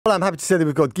Well, I'm happy to say that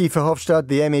we've got Guy Verhofstadt,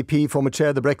 the MEP, former chair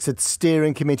of the Brexit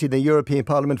Steering Committee, the European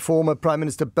Parliament, former Prime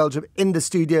Minister of Belgium, in the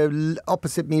studio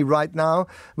opposite me right now.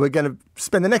 We're going to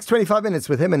spend the next 25 minutes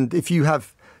with him, and if you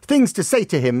have things to say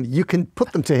to him, you can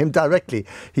put them to him directly.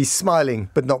 He's smiling,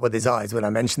 but not with his eyes when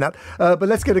I mention that. But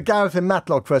let's go to Gareth and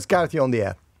Matlock first. Gareth, you're on the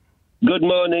air. Good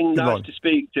morning. Good nice morning. to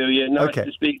speak to you. Nice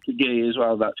to speak to Guy as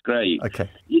well. That's great. Okay.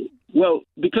 Well,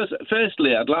 because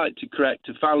firstly, I'd like to correct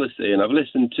a fallacy, and I've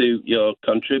listened to your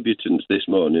contributors this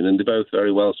morning, and they're both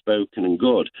very well spoken and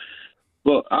good.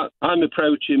 But I'm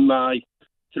approaching my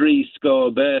 70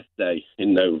 birthday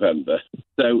in November,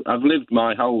 so I've lived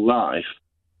my whole life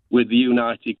with the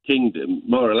United Kingdom,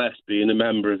 more or less being a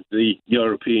member of the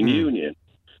European Union.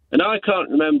 And I can't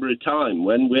remember a time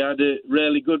when we had a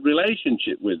really good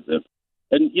relationship with them.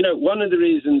 And, you know, one of the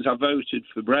reasons I voted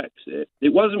for Brexit,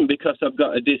 it wasn't because I've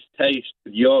got a distaste for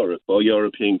Europe or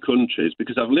European countries,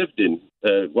 because I've lived in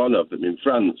one of them in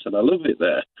France and I love it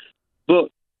there.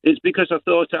 But it's because I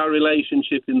thought our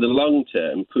relationship in the long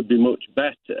term could be much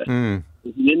better as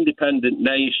an independent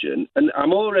nation. And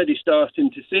I'm already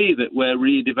starting to see that we're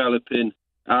redeveloping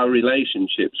our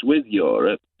relationships with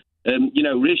Europe. You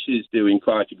know, Rishi's doing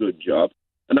quite a good job.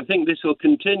 And I think this will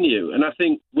continue. And I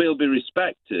think we'll be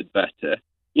respected better.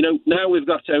 You know, now we've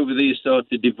got over these sort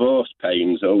of divorce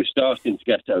pains, or we're starting to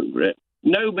get over it.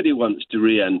 Nobody wants to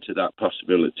re-enter that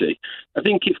possibility. I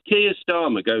think if Keir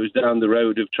Starmer goes down the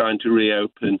road of trying to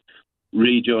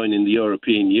rejoining the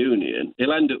European Union,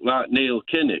 he'll end up like Neil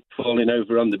Kinnock falling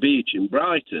over on the beach in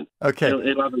Brighton. Okay.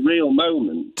 He'll have a real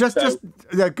moment.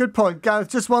 Good point. Gareth,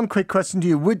 just one quick question to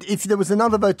you. If there was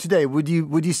another vote today, would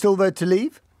you still vote to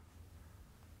leave?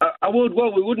 I would.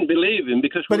 Well, we wouldn't be leaving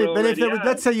because we're already if there was, out.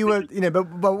 let's say you were,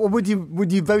 but would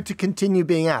you vote to continue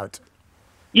being out?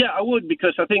 Yeah, I would,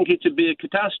 because I think it would be a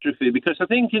catastrophe. Because I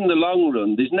think in the long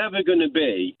run, there's never going to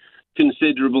be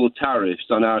considerable tariffs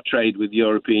on our trade with the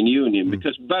European Union,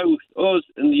 because both us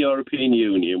and the European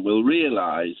Union will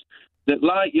realise that,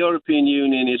 like European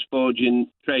Union is forging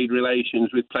trade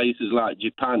relations with places like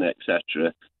Japan,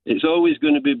 etc., it's always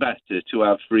going to be better to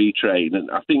have free trade.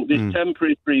 And I think this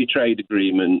temporary free trade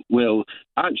agreement will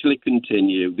actually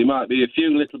continue. There might be a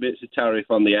few little bits of tariff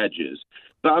on the edges.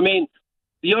 But, I mean,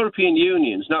 the European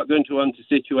Union's not going to want a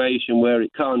situation where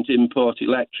it can't import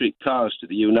electric cars to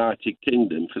the United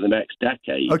Kingdom for the next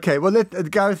decade. Okay, well,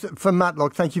 Gareth from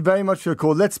Matlock, thank you very much for your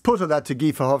call. Let's put that to Guy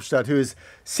Verhofstadt, who is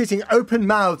sitting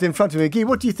open-mouthed in front of me. Guy,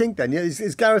 what do you think then?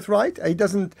 Is Gareth right? He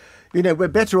doesn't, we're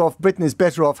better off, Britain is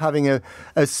better off having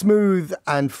a smooth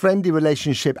and friendly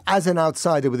relationship as an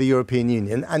outsider with the European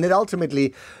Union, and that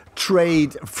ultimately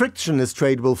frictionless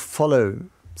trade will follow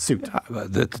suit.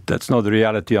 That's not the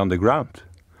reality on the ground.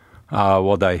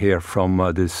 What I hear from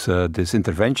this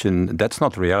intervention, that's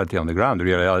not the reality on the ground. The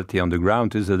reality on the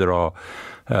ground is that there are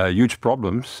huge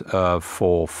problems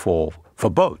for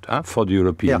both, for the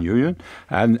European Union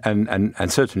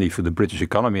and certainly for the British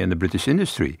economy and the British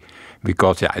industry.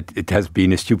 Because it has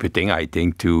been a stupid thing, I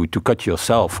think, to cut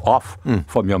yourself off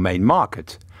from your main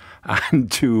market. And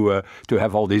to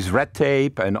have all this red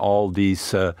tape and all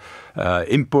these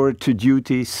import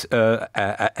duties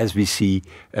as we see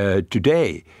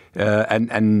today. I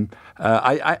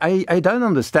don't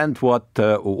understand what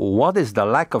is the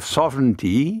lack of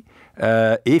sovereignty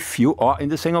if you are in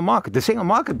the single market. The single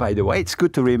market, by the way, it's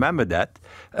good to remember that,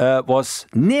 was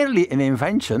nearly an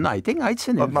invention, I think. It's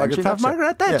an invention of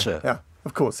Margaret Thatcher. Yeah.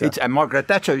 Of course, and Margaret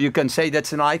Thatcher, you can say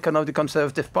that's an icon of the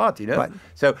Conservative Party, Right.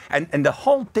 So, and the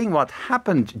whole thing, what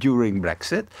happened during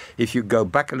Brexit, if you go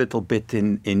back a little bit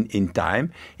in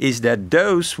time, is that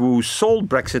those who sold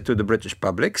Brexit to the British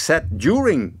public said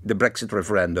during the Brexit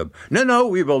referendum, no,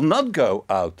 we will not go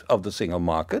out of the single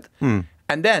market. And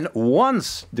then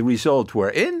once the results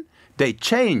were in, they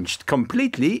changed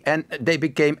completely and they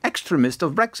became extremists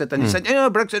of Brexit. And they said,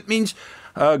 Brexit means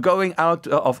going out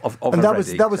of and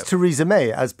that was Theresa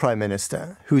May as Prime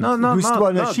Minister.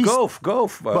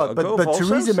 Gove. But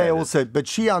Theresa May also, but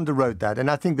she underwrote that.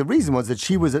 And I think the reason was that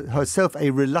she was herself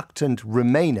a reluctant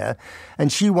Remainer,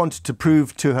 and she wanted to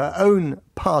prove to her own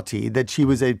party that she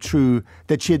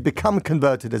had become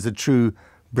converted as a true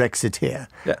Brexiteer.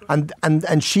 Yeah.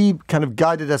 And she kind of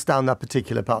guided us down that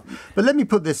particular path. But let me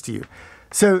put this to you.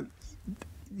 So,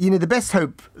 the best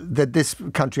hope that this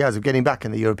country has of getting back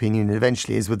in the European Union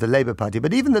eventually is with the Labour Party.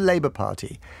 But even the Labour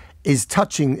Party is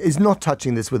not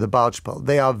touching this with a barge pole.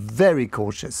 They are very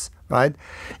cautious, right?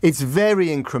 It's very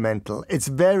incremental. It's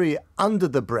very under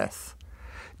the breath.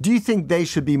 Do you think they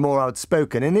should be more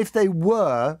outspoken? And if they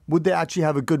were, would they actually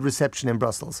have a good reception in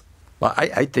Brussels? Well,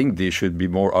 I think they should be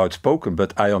more outspoken,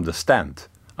 but I understand.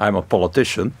 I'm a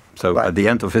politician, So at the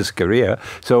end of his career.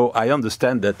 So I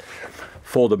understand that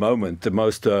for the moment, the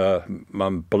most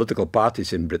political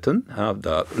parties in Britain,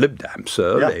 the Lib Dems,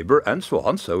 Labour, and so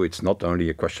on. So it's not only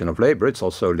a question of Labour; it's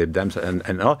also Lib Dems,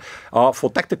 and are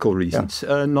for tactical reasons,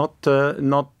 not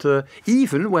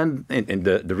even when in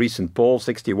the recent poll,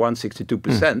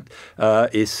 62%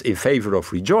 is in favour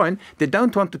of rejoin. They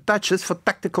don't want to touch us for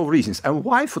tactical reasons. And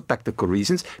why for tactical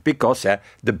reasons? Because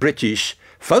the British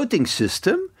voting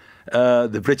system.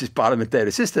 The British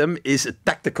parliamentary system is a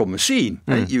tactical machine.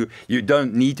 You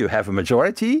don't need to have a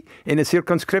majority in a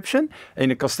circumscription,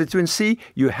 in a constituency.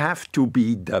 You have to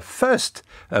be the first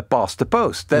past the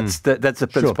post. That's the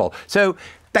principle. Sure. So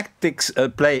tactics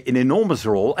play an enormous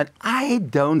role, and I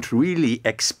don't really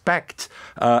expect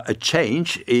a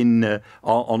change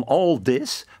on all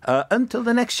this until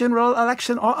the next general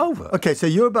election are over. Okay, so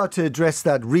you're about to address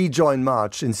that rejoin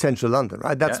march in central London,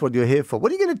 right? That's what you're here for.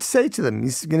 What are you going to say to them?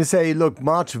 You're going to say, look,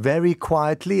 march very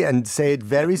quietly and say it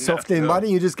very softly. No. Why don't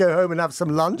you just go home and have some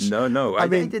lunch? No. I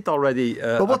mean, did already.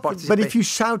 But if you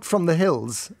shout from the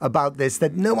hills about this,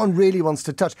 that no one really wants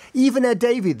to touch, even Ed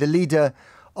Davey, the leader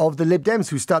of the Lib Dems,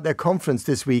 who start their conference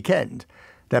this weekend,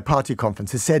 their party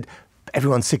conference, has said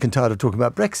everyone's sick and tired of talking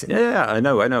about Brexit. Yeah, I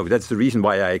know. That's the reason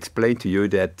why I explained to you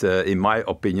that, in my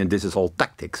opinion, this is all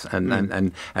tactics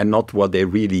and not what they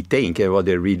really think and what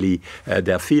they really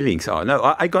their feelings are.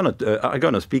 No, I'm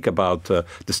gonna speak about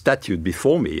the statute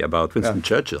before me about Winston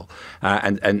Churchill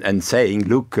and saying,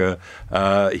 look,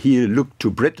 he looked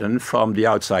to Britain from the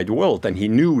outside world, and he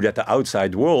knew that the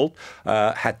outside world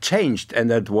had changed, and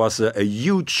that was a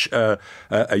huge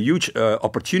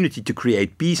opportunity to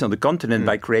create peace on the continent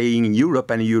by creating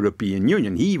Europe and a European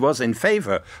Union. He was in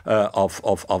favor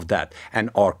of that.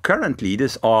 And our current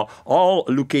leaders are all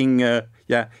looking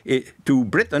to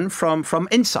Britain from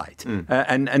inside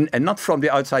and not from the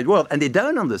outside world. And they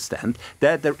don't understand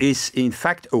that there is, in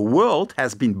fact, a world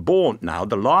has been born now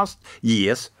the last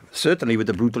years, certainly with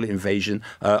the brutal invasion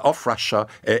of Russia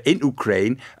in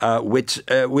Ukraine, which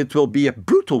will be a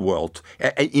brutal world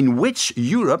in which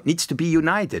Europe needs to be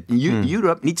united.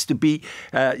 Europe needs to be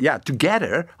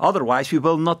together, otherwise we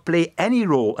will not play any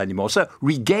role anymore. So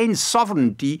regain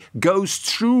sovereignty goes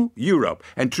through Europe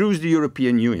and through the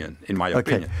European Union, in my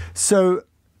opinion. So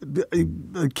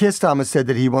Keir Starmer said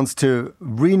that he wants to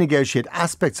renegotiate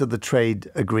aspects of the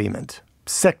trade agreement,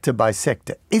 sector by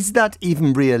sector. Is that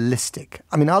even realistic?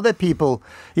 I mean, are there people,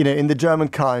 in the German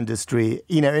car industry,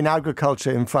 in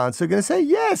agriculture in France, who are going to say,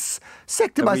 yes,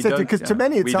 sector by sector? Because to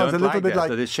many it sounds a little bit like...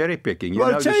 So there's cherry picking.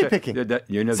 Cherry picking.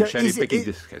 The cherry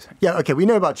picking. Yeah, okay, we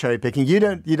know about cherry picking.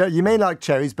 You may like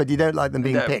cherries, but you don't like them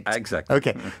being picked. Exactly.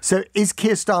 Okay, so is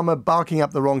Keir Starmer barking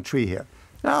up the wrong tree here?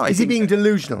 No, is he being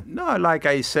delusional? No, like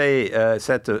I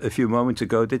said a few moments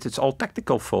ago, that it's all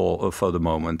tactical for the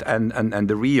moment, and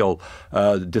the real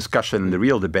discussion, the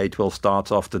real debate will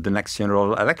start after the next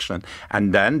general election,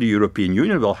 and then the European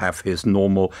Union will have his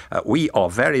normal. We are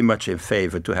very much in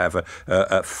favour to have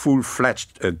a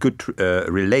full-fledged, good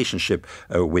relationship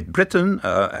with Britain.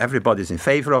 Everybody's in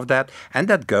favour of that, and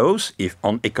that goes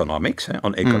on economics.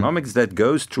 That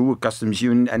goes through a customs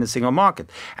union and a single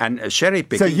market. And cherry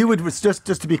picking. So you would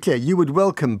just to be clear, you would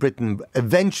welcome Britain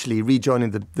eventually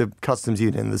rejoining the customs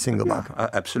union and the single market?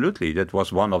 Absolutely. That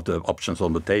was one of the options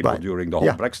on the table during the whole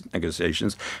Brexit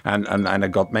negotiations. And I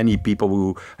got many people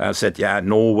who said,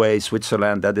 Norway,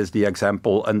 Switzerland, that is the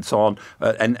example, and so on.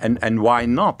 And why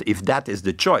not, if that is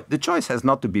the choice? The choice has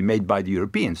not to be made by the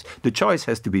Europeans. The choice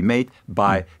has to be made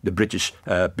by the British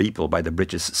people, by the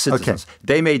British citizens. Okay.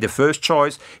 They made the first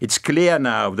choice. It's clear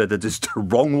now that it is the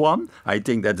wrong one. I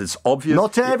think that it's obvious.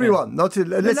 Not to everyone. Not to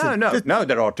listen. No,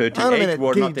 there are 38 who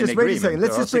are not in agreement. Wait a second.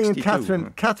 Let's just bring in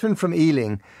Catherine. Catherine from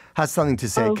Ealing has something to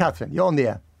say. Catherine, you're on the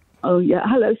air. Oh, yeah.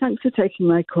 Hello. Thanks for taking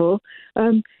my call.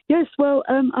 Yes, well,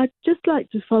 I'd just like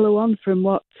to follow on from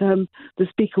what the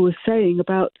speaker was saying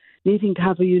about needing to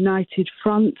have a united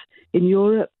front in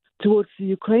Europe towards the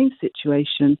Ukraine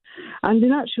situation. And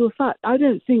in actual fact, I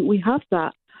don't think we have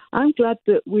that. I'm glad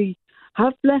that we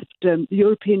have left the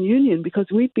European Union, because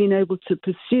we've been able to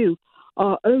pursue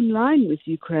our own line with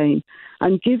Ukraine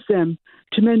and give them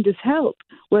tremendous help.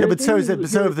 But so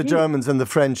have the Germans and the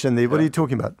French and what are you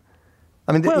talking about?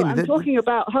 I mean, I'm talking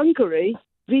about Hungary.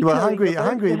 Well,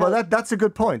 Hungary. Well, that's a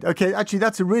good point. Okay, actually,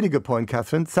 that's a really good point,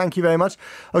 Catherine. Thank you very much.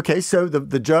 Okay, so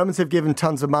the Germans have given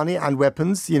tons of money and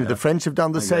weapons. The French have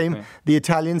done the same. The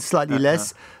Italians slightly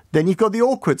less. Then you've got the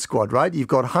awkward squad, right? You've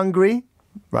got Hungary,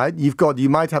 right? You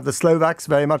might have the Slovaks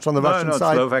very much on the Russian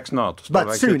side. Slovaks not.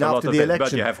 But soon after the election.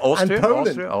 But you have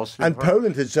Austria, and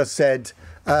Poland has just said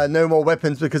no more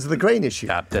weapons because of the grain issue.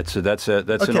 Yeah, that's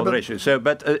another issue. So,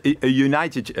 but a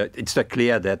united, it's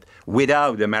clear that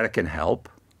without American help,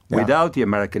 without the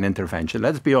American intervention,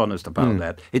 let's be honest about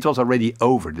that, it was already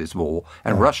over, this war,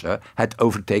 and Russia had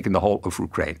overtaken the whole of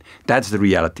Ukraine. That's the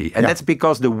reality. And that's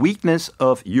because the weakness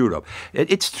of Europe.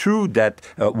 It's true that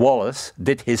Wallace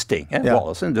did his thing,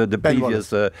 Wallace, and the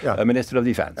previous Minister of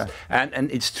Defense. Yeah. And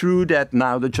it's true that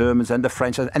now the Germans and the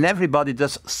French and everybody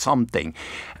does something.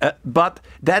 But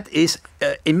that is,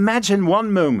 imagine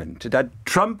one moment that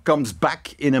Trump comes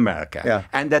back in America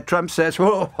and that Trump says,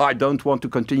 oh, I don't want to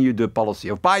continue the policy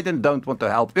of Biden, don't want to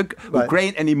help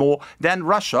Ukraine anymore, then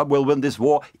Russia will win this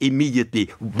war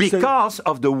immediately because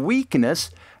of the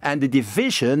weakness and the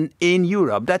division in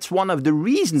Europe. That's one of the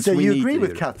reasons we need. So you agree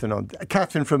with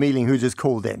Catherine from Ealing, who just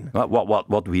called in?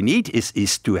 What we need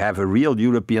is to have a real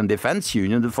European defense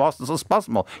union the fastest as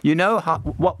possible. You know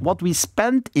what we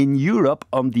spent in Europe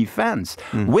on defense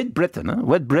with Britain.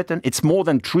 With Britain, it's more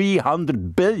than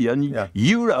 300 billion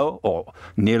euro, or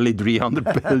nearly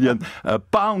 300 billion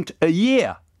pound a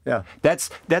year. Yeah,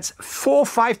 that's 4 or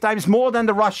 5 times more than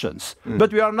the Russians.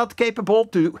 But we are not capable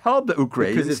to help the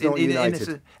Ukrainians because it's not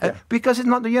united. Because it's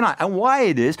not united. And why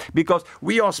it is? Because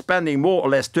we are spending more or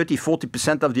less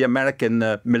 30-40% of the American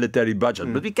military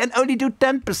budget, but we can only do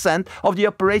 10% of the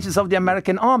operations of the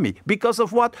American army because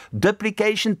of what?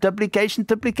 Duplication.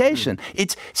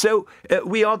 It's so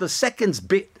we are the second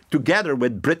big. Together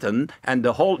with Britain and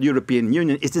the whole European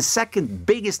Union, is the second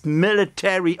biggest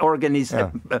military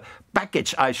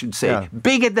package, I should say,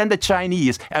 bigger than the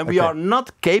Chinese. And we are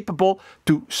not capable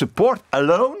to support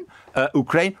alone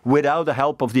Ukraine without the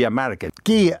help of the Americans.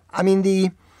 Guy, I mean,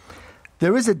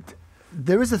 there is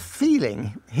a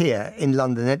feeling here in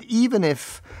London that even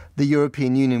if the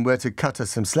European Union were to cut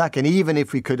us some slack, and even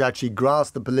if we could actually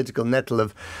grasp the political nettle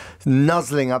of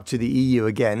nuzzling up to the EU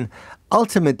again,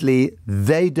 ultimately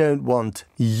you don't want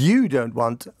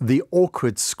the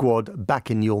awkward squad back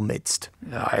in your midst.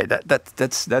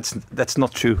 That's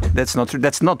not true. That's not true.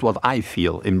 That's not what I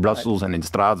feel in Brussels and in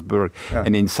Strasbourg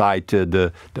and inside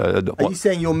the Are you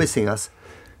saying you're missing us?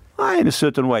 In a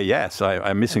certain way, yes.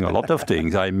 I'm missing a lot of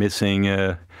things. I'm missing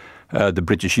the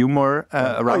British humour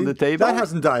around the table. That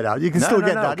hasn't died out. You can still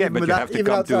get that. Okay, but you have to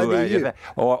come to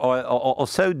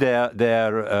also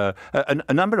there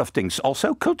a number of things.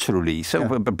 Also culturally.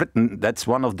 So Britain, that's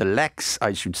one of the legs,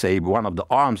 I should say, one of the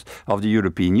arms of the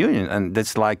European Union, and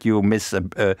that's like you miss a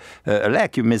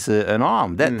leg, you miss an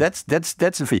arm. That's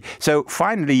a fee. So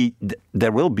finally,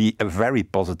 there will be a very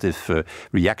positive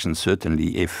reaction,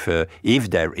 certainly, if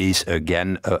there is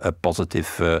again a positive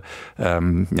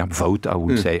vote, I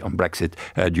would say, on Brexit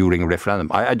during a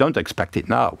referendum. I don't expect it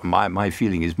now. My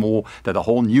feeling is more that a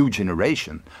whole new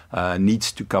generation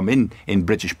needs to come in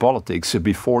British politics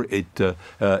before it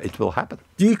will happen.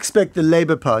 Do you expect the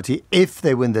Labour Party, if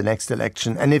they win the next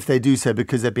election, and if they do so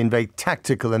because they've been very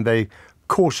tactical and very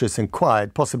cautious and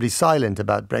quiet, possibly silent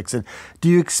about Brexit, do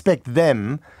you expect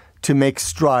them to make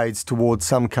strides towards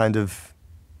some kind of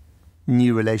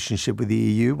new relationship with the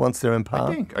EU once they're in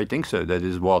power? I think so. That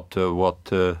is what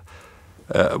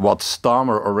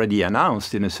Starmer already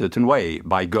announced in a certain way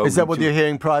by going. Is that what you're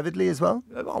hearing privately as well?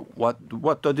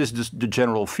 What that is the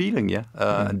general feeling,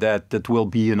 that will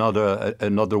be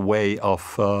another way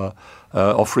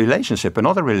of relationship,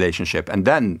 another relationship, and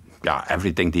then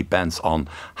everything depends on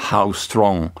how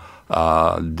strong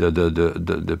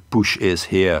the push is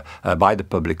here by the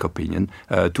public opinion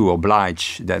to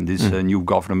oblige then this new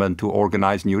government to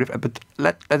organize new. But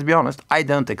let's be honest, I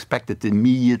don't expect it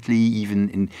immediately,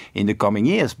 even in the coming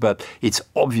years. But it's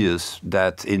obvious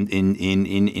that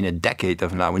in a decade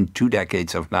of now, in 2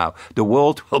 decades of now, the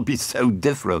world will be so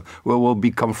different. We will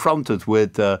be confronted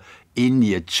with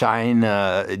India,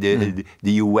 China, the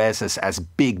US as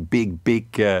big,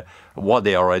 what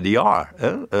they already are.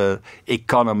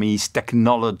 Economies,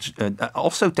 technology,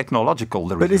 also technological.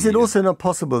 But is it also not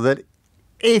possible that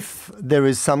if there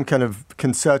is some kind of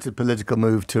concerted political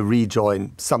move to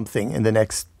rejoin something in the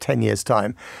next 10 years'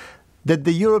 time, that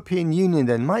the European Union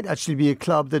then might actually be a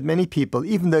club that many people,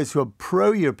 even those who are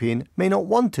pro-European, may not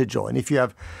want to join? If you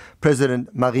have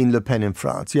President Marine Le Pen in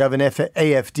France, you have an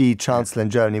AFD Chancellor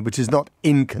in Germany, which is not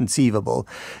inconceivable.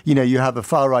 You have a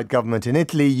far-right government in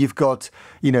Italy. You've got,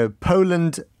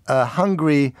 Poland,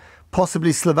 Hungary,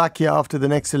 possibly Slovakia after the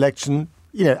next election,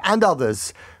 and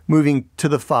others moving to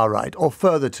the far right or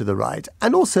further to the right,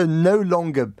 and also no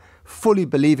longer fully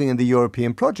believing in the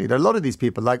European project. A lot of these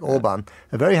people, like Orban,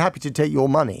 are very happy to take your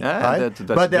money, right? That's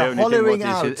but they're hollowing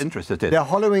interested in. They're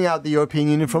hollowing out the European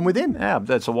Union from within. Yeah,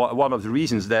 that's one of the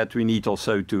reasons that we need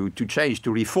also to change,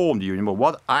 to reform the Union. But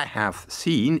what I have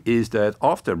seen is that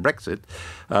after Brexit,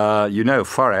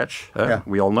 Farage,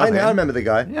 we all know him. I remember the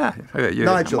guy. Yeah,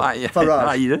 Nigel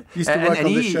Farage. Used to work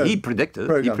on this show. He predicted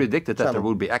that there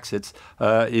would be exits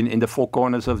in the four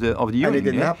corners of the Union. And it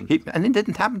didn't happen. And it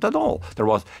didn't happen at all.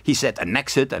 He said an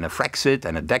exit and a Frexit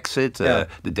and a Dexit,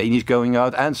 the Danish going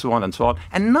out, and so on and so on.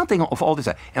 And nothing of all this.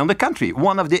 And on the contrary,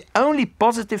 one of the only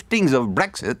positive things of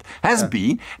Brexit has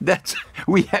been that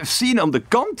we have seen on the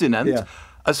continent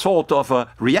a sort of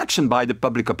a reaction by the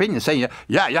public opinion saying,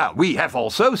 we have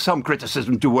also some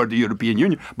criticism toward the European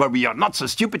Union, but we are not so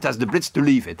stupid as the Brits to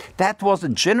leave it. That was a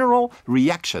general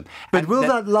reaction. But will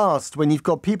that last when you've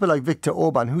got people like Viktor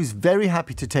Orban, who's very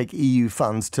happy to take EU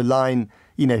funds to line,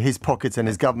 his pockets and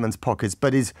his government's pockets,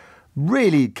 but is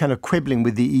really kind of quibbling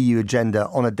with the EU agenda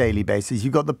on a daily basis?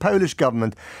 You've got the Polish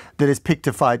government that has picked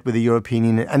a fight with the European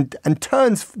Union and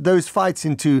turns those fights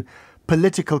into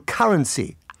political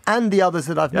currency. And the others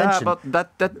that I've mentioned.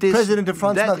 But President of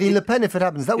France, Marine Le Pen, if it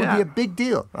happens, that would be a big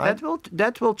deal. Right?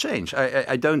 That will change.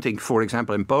 I don't think, for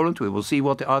example, in Poland, we will see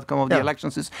what the outcome of the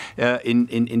elections is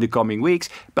in the coming weeks.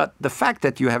 But the fact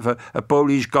that you have a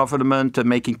Polish government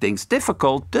making things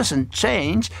difficult doesn't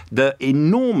change the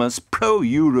enormous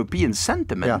pro-European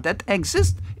sentiment that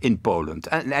exists in Poland,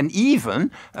 and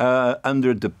even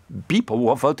under the people who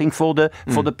are voting for the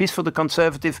peaceful, the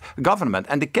conservative government.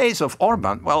 And the case of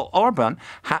Orban, Orban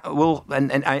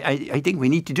I think we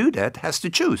need to do that, has to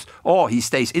choose. Or he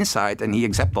stays inside and he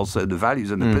accepts also the values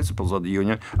and the principles of the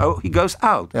Union. Oh, he goes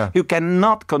out. Yeah. You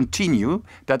cannot continue.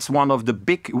 That's one of the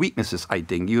big weaknesses, I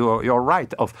think. You're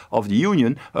right, of the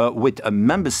Union with a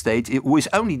member state who is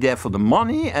only there for the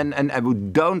money and who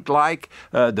don't like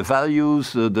the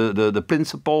values, the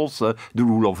principles, the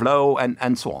rule of law,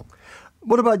 and so on.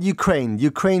 What about Ukraine?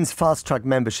 Ukraine's fast-track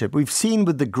membership. We've seen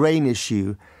with the grain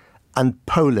issue and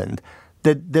Poland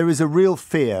that there is a real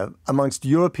fear amongst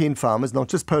European farmers, not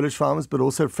just Polish farmers, but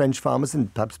also French farmers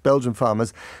and perhaps Belgian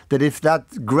farmers, that if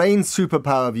that grain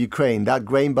superpower of Ukraine, that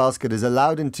grain basket is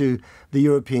allowed into the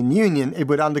European Union, it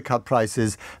would undercut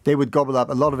prices. They would gobble up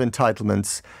a lot of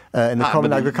entitlements in the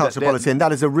common agricultural policy, and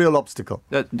that is a real obstacle.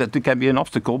 That can be an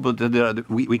obstacle, but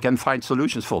we can find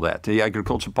solutions for that. The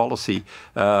agriculture policy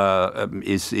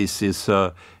is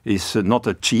not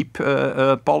a cheap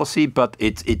policy, but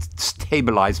it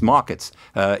stabilizes markets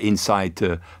inside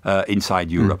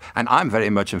Europe. And I'm very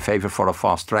much in favor for a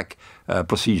fast-track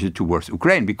procedure towards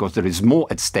Ukraine, because there is more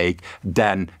at stake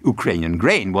than Ukrainian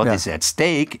grain. What is at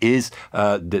stake is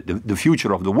the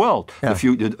future of the world, the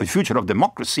future of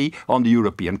democracy on the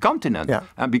European continent.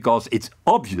 And because it's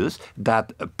obvious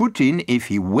that Putin, if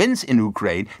he wins in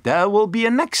Ukraine, there will be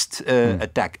a next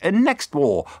attack, a next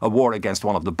war, a war against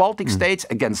one of the Baltic states,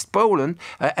 against Poland,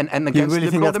 and against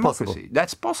liberal democracy.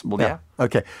 That's possible,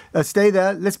 Okay, stay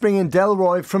there. Let's bring in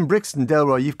Delroy from Brixton.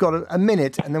 Delroy, you've got a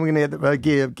minute, and then we're going to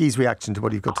get Guy's reaction to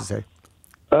what you've got to say.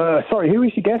 Sorry, who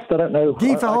is your guest? I don't know.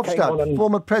 Guy Verhofstadt,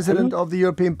 former President of the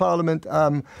European Parliament,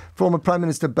 former Prime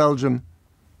Minister of Belgium.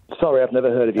 Sorry, I've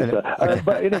never heard of you, sir. Okay.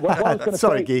 But what I was going to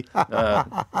Sorry, say, Guy.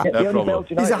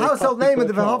 He's a household name in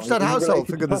the Verhofstadt household,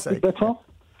 for goodness sake.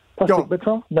 Plastic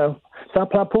Bertrand? No.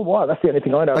 Pour moi. That's the only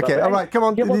thing I know. Okay, all right, come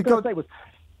on. Yeah, what I was going to say was,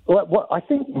 I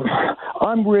think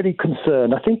I'm really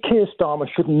concerned. I think Keir Starmer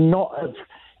should not have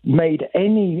made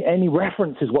any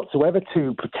references whatsoever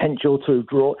to potential to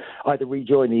either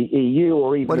rejoin the EU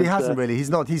or even. Well, he hasn't really.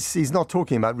 He's not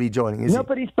talking about rejoining, is he? No,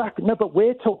 but he's back. No, but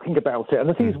we're talking about it. And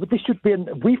the thing is, this should be.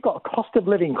 We've got a cost of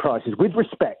living crisis. With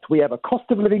respect, we have a cost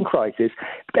of living crisis.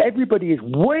 Everybody is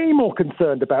way more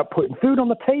concerned about putting food on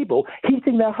the table,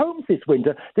 heating their homes this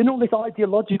winter, than all this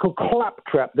ideological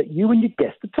claptrap that you and your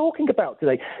guests are talking about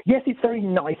today. Yes, it's very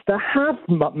nice to have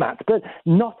Matt, but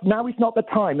now is not the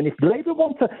time. And if Labour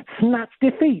want to snatch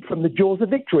defeat from the jaws of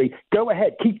victory, go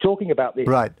ahead, keep talking about this.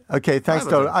 Right. Okay. Thanks,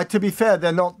 Dora. To be fair,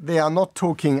 they are not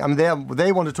talking. I mean,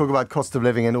 they want to talk about cost of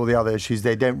living and all the other issues.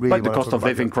 They don't really. But the cost of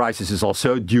living crisis is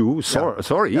also due.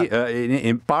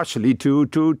 In partially to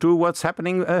what's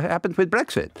happened with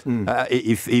Brexit.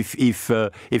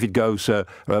 If it goes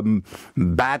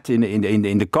bad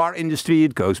in the car industry,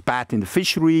 it goes bad in the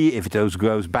fishery. If it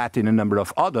goes bad in a number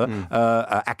of other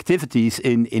activities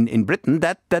in Britain,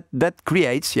 that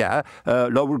creates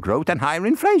lower growth and higher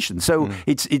inflation. So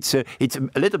it's a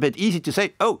little bit easy to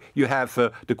say, you have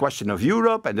the question of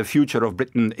Europe and the future of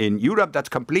Britain in Europe. That's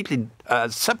completely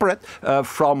separate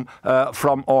from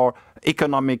our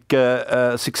economic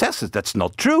successes. That's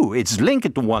not true. It's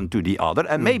linked to one to the other,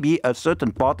 and maybe a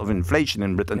certain part of inflation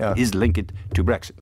in Britain is linked to Brexit.